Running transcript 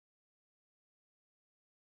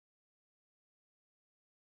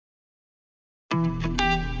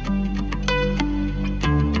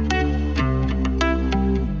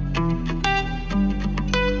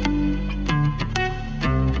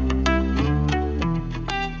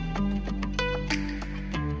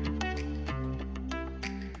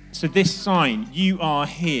So this sign, "You are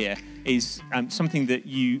here," is something that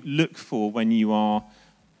you look for when you are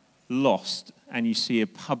lost and you see a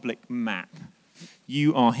public map.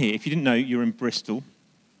 You are here. If you didn't know, you're in Bristol.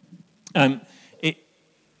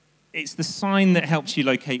 It's the sign that helps you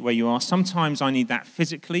locate where you are. Sometimes I need that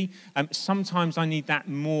physically. Sometimes I need that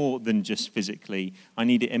more than just physically. I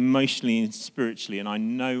need it emotionally and spiritually, and I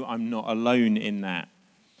know I'm not alone in that.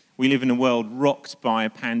 We live in a world rocked by a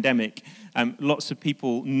pandemic. Lots of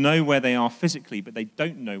people know where they are physically, but they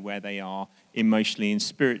don't know where they are emotionally and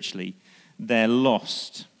spiritually. They're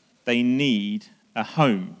lost. They need a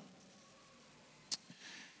home.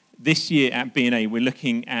 This year at B&A, we're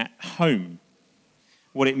looking at home,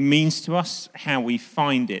 what it means to us, how we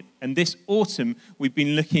find it. And this autumn, we've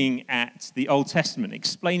been looking at the Old Testament,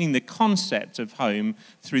 explaining the concept of home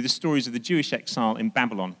through the stories of the Jewish exile in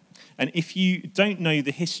Babylon. And if you don't know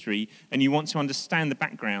the history and you want to understand the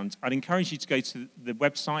background, I'd encourage you to go to the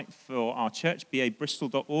website for our church,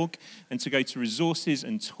 babristol.org, and to go to resources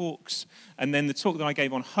and talks. And then the talk that I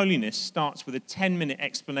gave on holiness starts with a 10-minute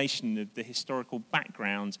explanation of the historical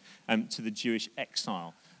background to the Jewish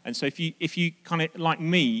exile. And so if you kind of, like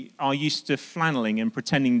me, are used to flanneling and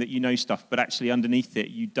pretending that you know stuff, but actually underneath it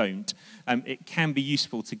you don't, it can be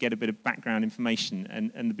useful to get a bit of background information.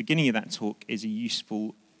 And the beginning of that talk is a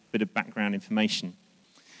useful bit of background information.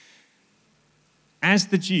 As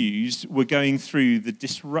the Jews were going through the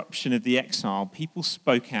disruption of the exile, people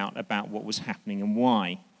spoke out about what was happening and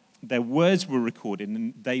why. Their words were recorded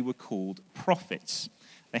and they were called prophets.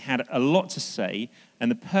 They had a lot to say,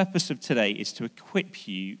 and the purpose of today is to equip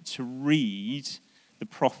you to read the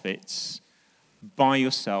prophets by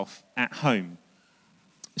yourself at home.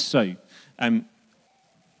 So,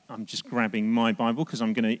 I'm just grabbing my Bible because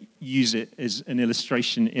I'm going to use it as an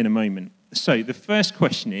illustration in a moment. So the first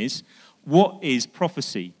question is, what is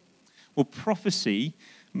prophecy? Well, prophecy,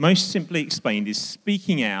 most simply explained, is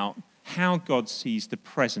speaking out how God sees the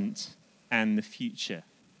present and the future.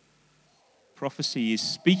 Prophecy is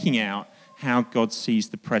speaking out how God sees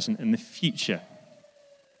the present and the future.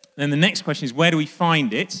 Then the next question is, where do we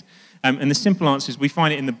find it? And the simple answer is we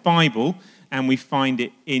find it in the Bible and we find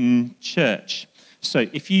it in church. So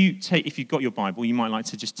if you've got your Bible, you might like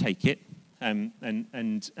to just take it. And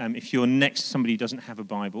if you're next to somebody who doesn't have a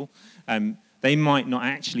Bible, they might not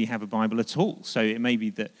actually have a Bible at all. So it may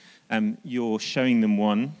be that you're showing them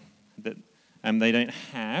one that they don't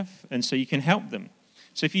have, and so you can help them.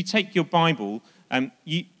 So if you take your Bible,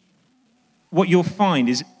 what you'll find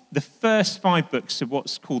is the first 5 books of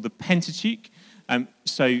what's called the Pentateuch.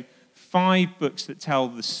 So 5 books that tell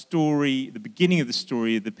the story, the beginning of the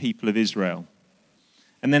story of the people of Israel.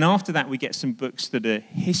 And then after that, we get some books that are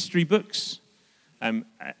history books, and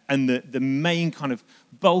the main kind of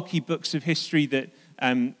bulky books of history that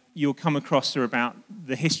you'll come across are about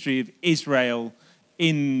the history of Israel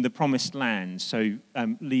in the Promised Land, so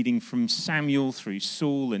leading from Samuel through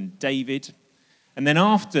Saul and David. And then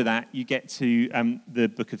after that, you get to the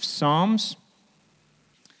book of Psalms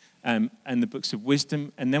and the books of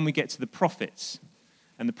wisdom, and then we get to the prophets.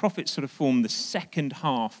 And the prophets sort of form the second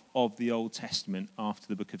half of the Old Testament after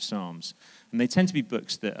the book of Psalms. And they tend to be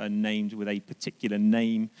books that are named with a particular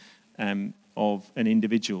name of an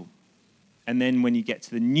individual. And then when you get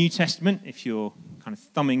to the New Testament, if you're kind of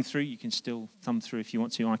thumbing through, you can still thumb through if you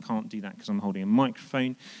want to. I can't do that because I'm holding a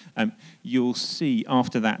microphone. You'll see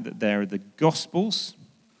after that there are the Gospels,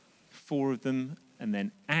 4 of them, and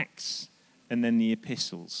then Acts, and then the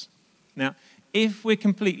epistles. Now, if we're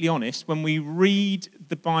completely honest, when we read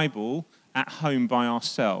the Bible at home by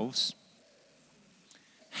ourselves,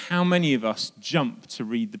 how many of us jump to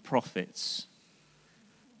read the prophets?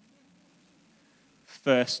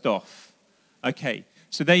 First off. Okay,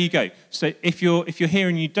 so there you go. So if you're here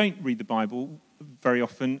and you don't read the Bible very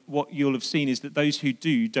often, what you'll have seen is that those who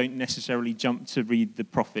do don't necessarily jump to read the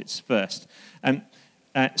prophets first.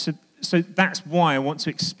 So that's why I want to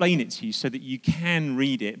explain it to you so that you can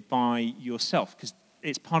read it by yourself, because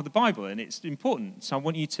it's part of the Bible and it's important. So I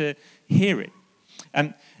want you to hear it.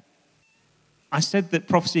 I said that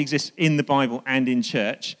prophecy exists in the Bible and in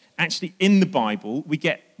church. Actually, in the Bible, we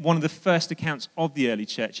get one of the first accounts of the early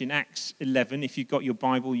church in Acts 11. If you've got your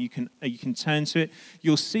Bible, you can turn to it.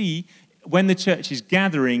 You'll see when the church is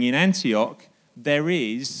gathering in Antioch, there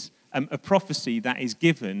is a prophecy that is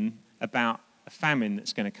given about a famine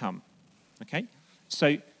that's going to come. Okay?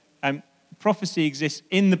 So prophecy exists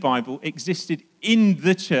in the Bible, existed in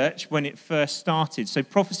the church when it first started. So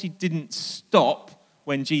prophecy didn't stop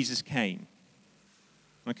when Jesus came.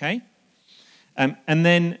 Okay? And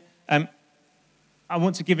then I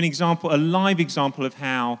want to give an example, a live example of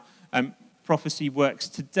how prophecy works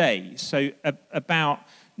today. So about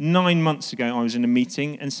 9 months ago, I was in a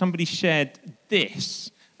meeting and somebody shared this.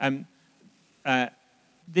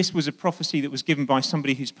 This was a prophecy that was given by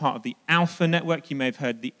somebody who's part of the Alpha Network. You may have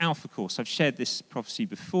heard the Alpha course. I've shared this prophecy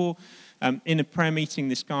before. In a prayer meeting,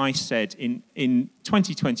 this guy said, in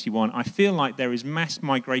 2021, I feel like there is mass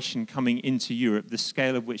migration coming into Europe, the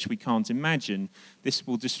scale of which we can't imagine. This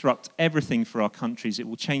will disrupt everything for our countries. It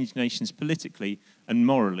will change nations politically and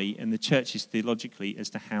morally, and the churches theologically as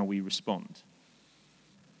to how we respond.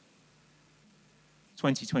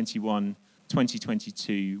 2021,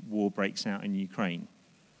 2022, war breaks out in Ukraine.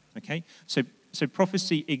 Okay? So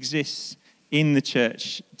prophecy exists in the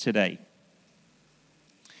church today.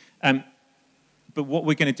 But what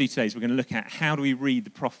we're going to do today is we're going to look at how do we read the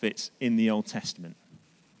prophets in the Old Testament.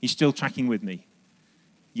 You still tracking with me?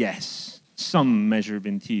 Yes. Some measure of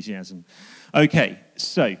enthusiasm. Okay,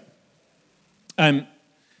 so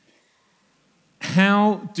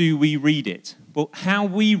how do we read it? Well, how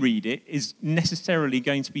we read it is necessarily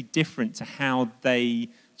going to be different to how they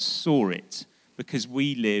saw it, because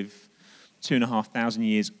we live 2,500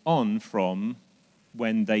 years on from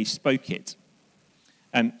when they spoke it.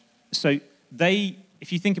 So they,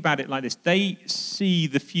 if you think about it like this, they see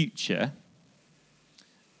the future,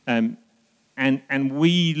 and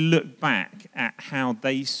we look back at how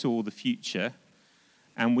they saw the future,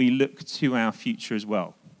 and we look to our future as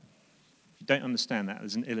well. If you don't understand that,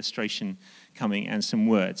 there's an illustration coming and some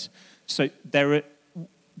words. So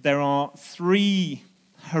there are three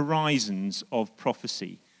horizons of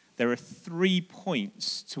prophecy. There are 3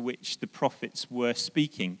 points to which the prophets were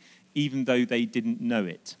speaking, even though they didn't know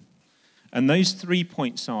it. And those 3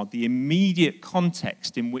 points are the immediate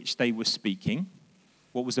context in which they were speaking,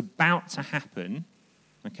 what was about to happen,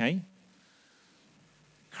 okay?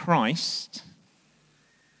 Christ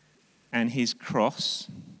and his cross,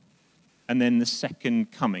 and then the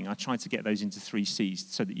second coming. I tried to get those into 3 C's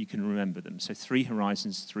so that you can remember them. So 3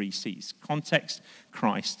 horizons, 3 C's. Context,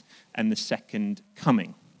 Christ, and the second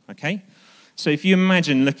coming, okay? So if you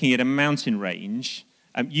imagine looking at a mountain range,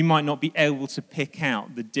 you might not be able to pick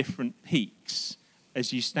out the different peaks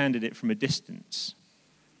as you stand at it from a distance.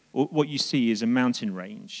 What you see is a mountain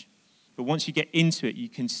range. But once you get into it, you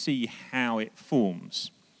can see how it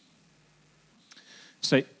forms.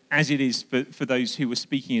 So as it is for those who were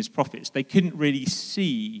speaking as prophets, they couldn't really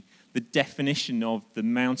see the definition of the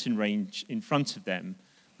mountain range in front of them,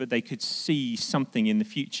 but they could see something in the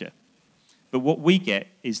future. But what we get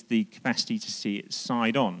is the capacity to see it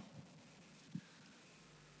side on.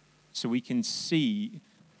 So we can see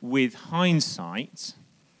with hindsight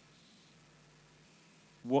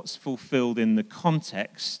what's fulfilled in the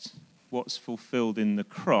context, what's fulfilled in the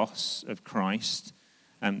cross of Christ.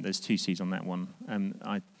 There's 2 C's on that one.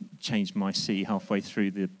 I changed my C halfway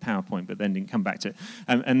through the PowerPoint, but then didn't come back to it.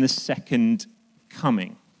 And the second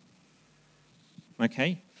coming.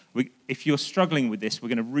 Okay? If you're struggling with this, we're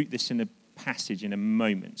going to root this in a passage in a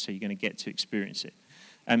moment, so you're going to get to experience it.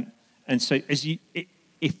 And so as you...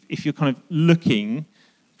 If you're kind of looking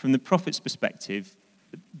from the prophet's perspective,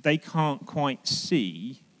 they can't quite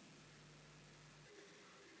see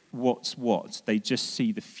what's what. They just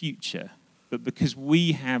see the future. But because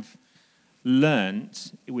we have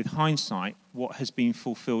learnt with hindsight what has been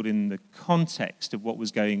fulfilled in the context of what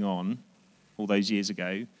was going on all those years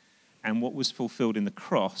ago and what was fulfilled in the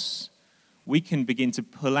cross, we can begin to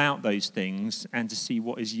pull out those things and to see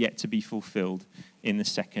what is yet to be fulfilled in the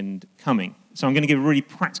second coming. So I'm going to give a really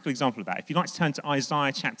practical example of that. If you'd like to turn to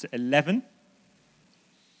Isaiah chapter 11,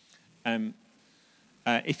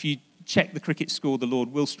 if you check the cricket score, the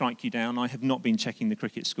Lord will strike you down. I have not been checking the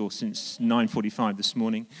cricket score since 9:45 this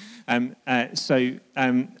morning. Isaiah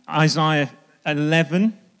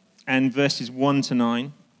 11 and verses 1 to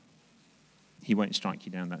 9. He won't strike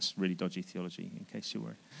you down. That's really dodgy theology, in case you're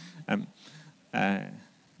worried.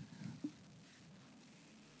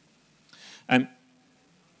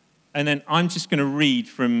 And then I'm just going to read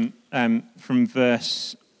from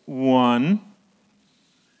verse 1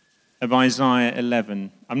 of Isaiah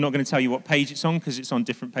 11. I'm not going to tell you what page it's on because it's on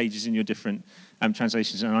different pages in your different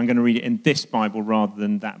translations, and I'm going to read it in this Bible rather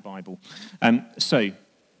than that Bible.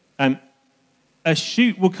 A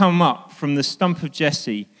shoot will come up from the stump of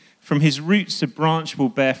Jesse. From his roots a branch will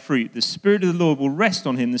bear fruit. The Spirit of the Lord will rest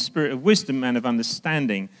on him, the Spirit of wisdom and of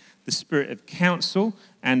understanding, the Spirit of counsel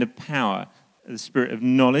and of power, the spirit of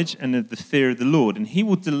knowledge and of the fear of the Lord, and he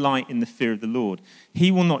will delight in the fear of the Lord.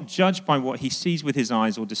 He will not judge by what he sees with his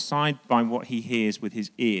eyes or decide by what he hears with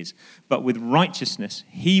his ears, but with righteousness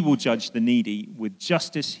he will judge the needy. With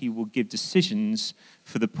justice he will give decisions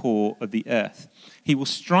for the poor of the earth. He will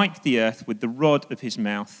strike the earth with the rod of his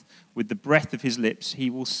mouth. With the breath of his lips he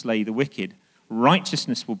will slay the wicked.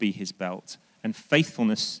 Righteousness will be his belt, and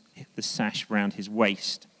faithfulness the sash round his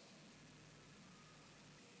waist.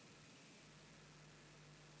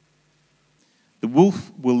 The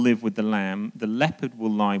wolf will live with the lamb, the leopard will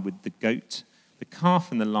lie with the goat, the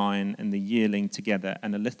calf and the lion and the yearling together,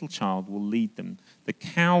 and a little child will lead them. The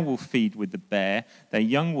cow will feed with the bear, their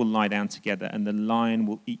young will lie down together, and the lion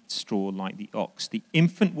will eat straw like the ox. The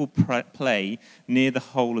infant will play near the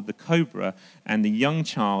hole of the cobra, and the young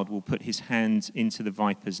child will put his hand into the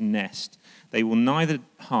viper's nest. They will neither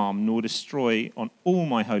harm nor destroy on all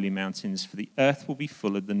my holy mountains, for the earth will be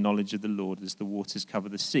full of the knowledge of the Lord as the waters cover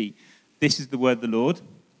the sea. This is the word of the Lord.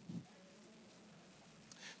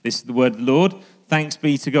 This is the word of the Lord. Thanks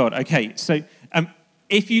be to God. Okay, so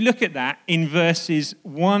if you look at that in verses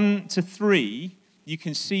 1 to 3, you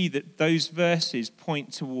can see that those verses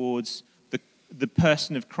point towards the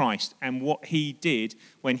person of Christ and what he did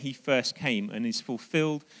when he first came and is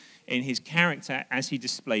fulfilled in his character as he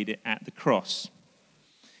displayed it at the cross.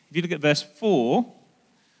 If you look at verse 4,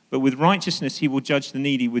 but with righteousness he will judge the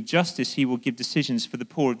needy, with justice he will give decisions for the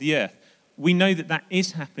poor of the earth. We know that that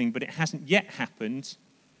is happening, but it hasn't yet happened,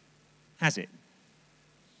 has it?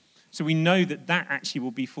 So we know that that actually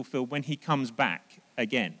will be fulfilled when he comes back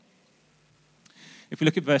again. If we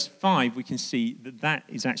look at verse 5, we can see that that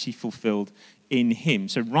is actually fulfilled in him.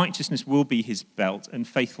 So righteousness will be his belt and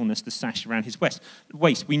faithfulness the sash around his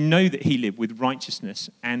waist. We know that he lived with righteousness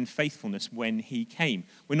and faithfulness when he came.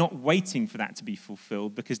 We're not waiting for that to be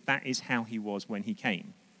fulfilled because that is how he was when he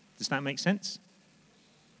came. Does that make sense?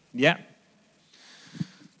 Yeah.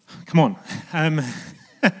 Come on. And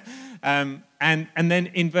then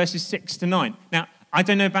in verses 6 to 9. Now, I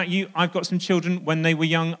don't know about you. I've got some children. When they were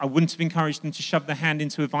young, I wouldn't have encouraged them to shove their hand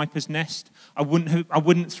into a viper's nest. I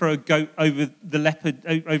wouldn't throw a goat over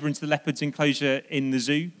into the leopard's enclosure in the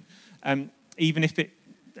zoo. Even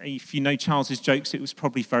if you know Charles's jokes, it was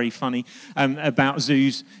probably very funny about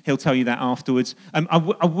zoos. He'll tell you that afterwards.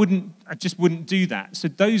 I just wouldn't do that. So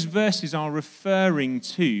those verses are referring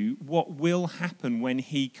to what will happen when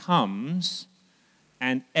he comes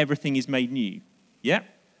and everything is made new. Yep.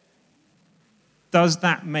 Does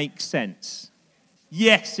that make sense?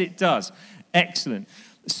 Yes, it does. Excellent.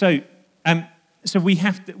 So we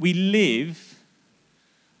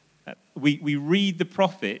read the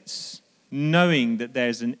prophets knowing that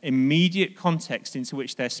there's an immediate context into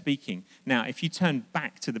which they're speaking. Now, if you turn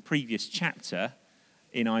back to the previous chapter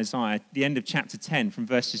in Isaiah, the end of chapter 10, from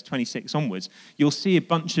verses 26 onwards, you'll see a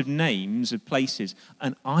bunch of names of places,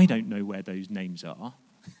 and I don't know where those names are.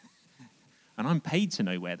 And I'm paid to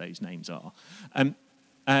know where those names are.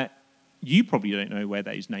 You probably don't know where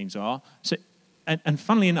those names are. So, and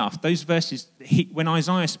funnily enough, those verses, when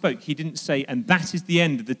Isaiah spoke, he didn't say, and that is the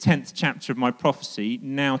end of the 10th chapter of my prophecy,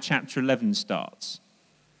 now chapter 11 starts.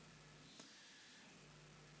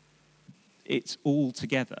 It's all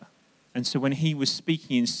together. And so when he was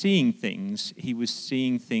speaking and seeing things, he was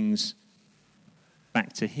seeing things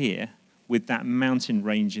back to here with that mountain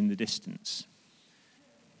range in the distance.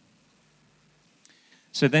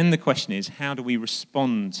 So then the question is, how do we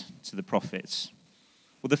respond to the prophets?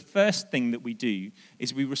 Well, the first thing that we do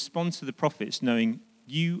is we respond to the prophets knowing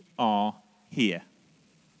you are here.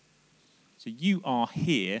 So you are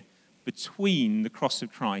here between the cross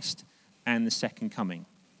of Christ and the second coming.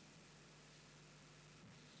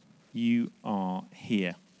 You are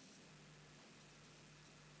here.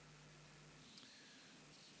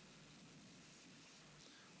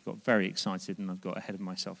 I got very excited and I've got ahead of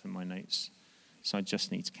myself in my notes. So I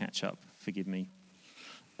just need to catch up. Forgive me.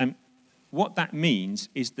 What that means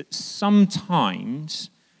is that sometimes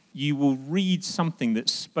you will read something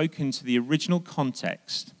that's spoken to the original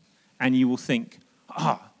context and you will think,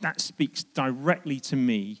 that speaks directly to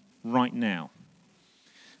me right now.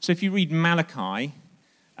 So if you read Malachi,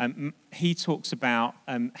 he talks about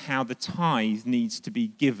how the tithe needs to be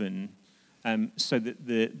given so that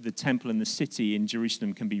the temple and the city in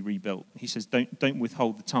Jerusalem can be rebuilt. He says, don't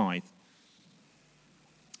withhold the tithe.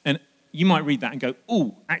 And you might read that and go,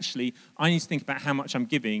 actually, I need to think about how much I'm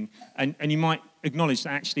giving. And you might acknowledge that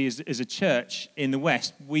actually as a church in the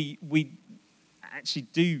West, we actually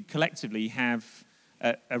do collectively have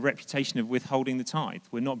a reputation of withholding the tithe.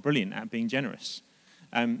 We're not brilliant at being generous.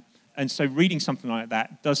 And so reading something like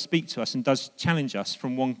that does speak to us and does challenge us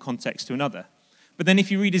from one context to another. But then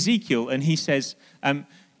if you read Ezekiel and he says,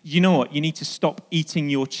 you know what, you need to stop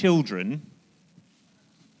eating your children,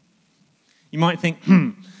 you might think,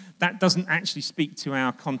 that doesn't actually speak to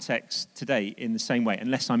our context today in the same way,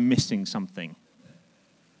 unless I'm missing something.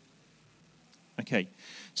 Okay,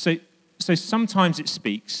 so sometimes it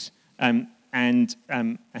speaks, and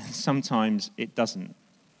sometimes it doesn't.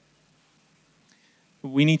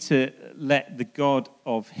 We need to let the God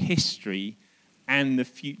of history and the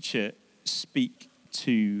future speak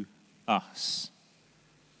to us.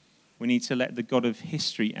 We need to let the God of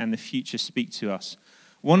history and the future speak to us.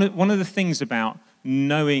 One of the things about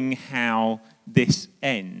knowing how this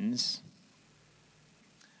ends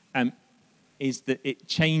is that it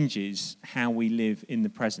changes how we live in the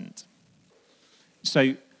present.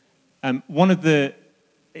 So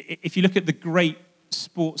if you look at the great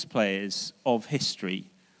sports players of history,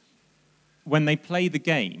 when they play the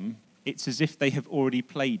game, it's as if they have already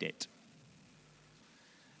played it.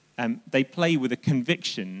 They play with a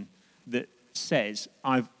conviction that says,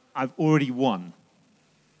 I've already won.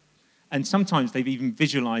 And sometimes they've even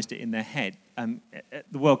visualized it in their head.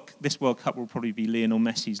 This World Cup will probably be Lionel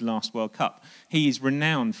Messi's last World Cup. He is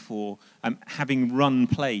renowned for having run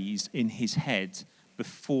plays in his head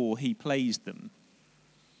before he plays them.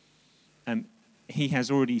 He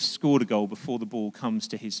has already scored a goal before the ball comes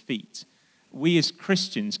to his feet. We as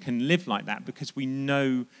Christians can live like that because we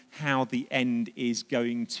know how the end is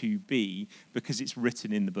going to be because it's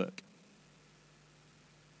written in the book.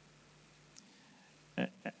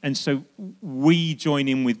 And so we join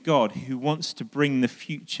in with God, who wants to bring the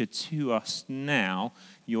future to us now,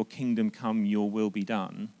 your kingdom come, your will be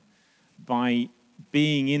done, by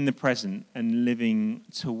being in the present and living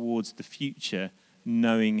towards the future,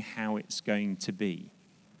 knowing how it's going to be.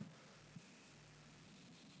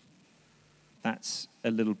 That's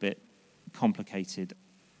a little bit complicated,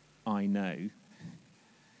 I know.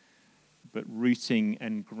 But rooting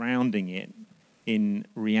and grounding it in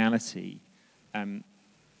reality.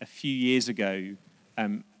 A few years ago,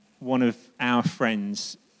 one of our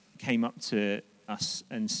friends came up to us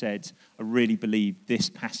and said, I really believe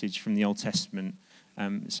this passage from the Old Testament,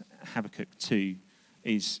 Habakkuk 2,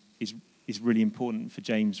 is really important for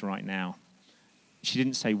James right now. She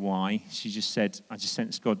didn't say why. She just said, I just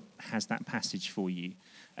sense God has that passage for you.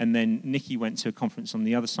 And then Nikki went to a conference on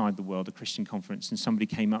the other side of the world, a Christian conference, and somebody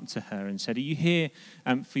came up to her and said, are you here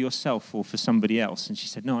for yourself or for somebody else? And she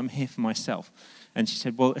said, no, I'm here for myself. And she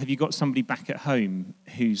said, well, have you got somebody back at home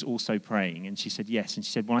who's also praying? And she said, yes. And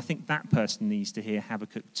she said, well, I think that person needs to hear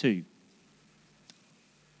Habakkuk 2.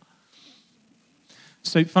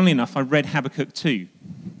 So funnily enough, I read Habakkuk 2.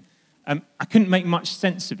 I couldn't make much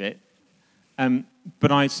sense of it,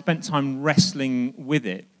 but I spent time wrestling with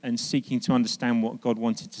it and seeking to understand what God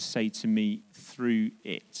wanted to say to me through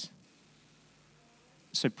it.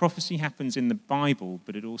 So prophecy happens in the Bible,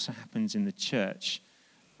 but it also happens in the church.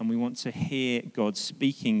 And we want to hear God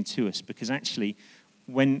speaking to us, because actually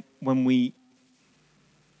when we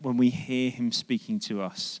hear him speaking to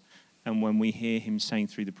us and when we hear him saying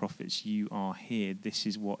through the prophets, you are here, this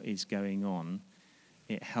is what is going on,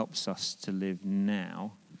 it helps us to live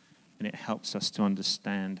now, and it helps us to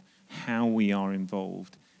understand how we are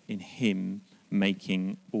involved in him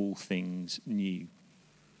making all things new.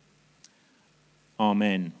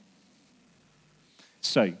 Amen.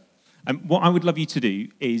 So, what I would love you to do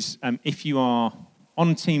is, if you are on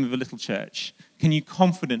a team of a little church, can you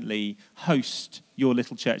confidently host your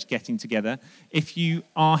little church getting together? If you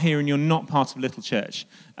are here and you're not part of a little church,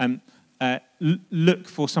 look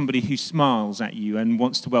for somebody who smiles at you and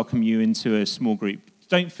wants to welcome you into a small group.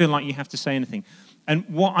 Don't feel like you have to say anything. And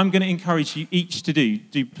what I'm going to encourage you each to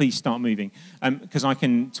do please start moving, because I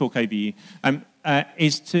can talk over you,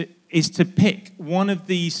 is to pick one of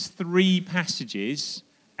these three passages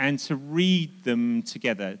and to read them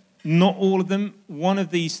together. Not all of them, one of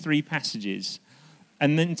these three passages.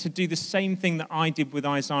 And then to do the same thing that I did with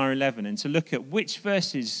Isaiah 11, and to look at which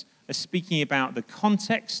verses are speaking about the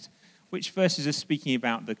context, which verses are speaking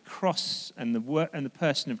about the cross and the work and the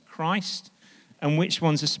person of Christ, and which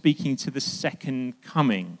ones are speaking to the second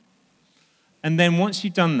coming. And then once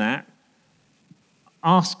you've done that,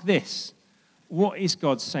 ask this: what is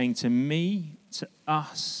God saying to me, to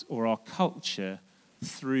us, or our culture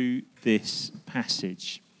through this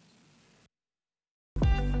passage?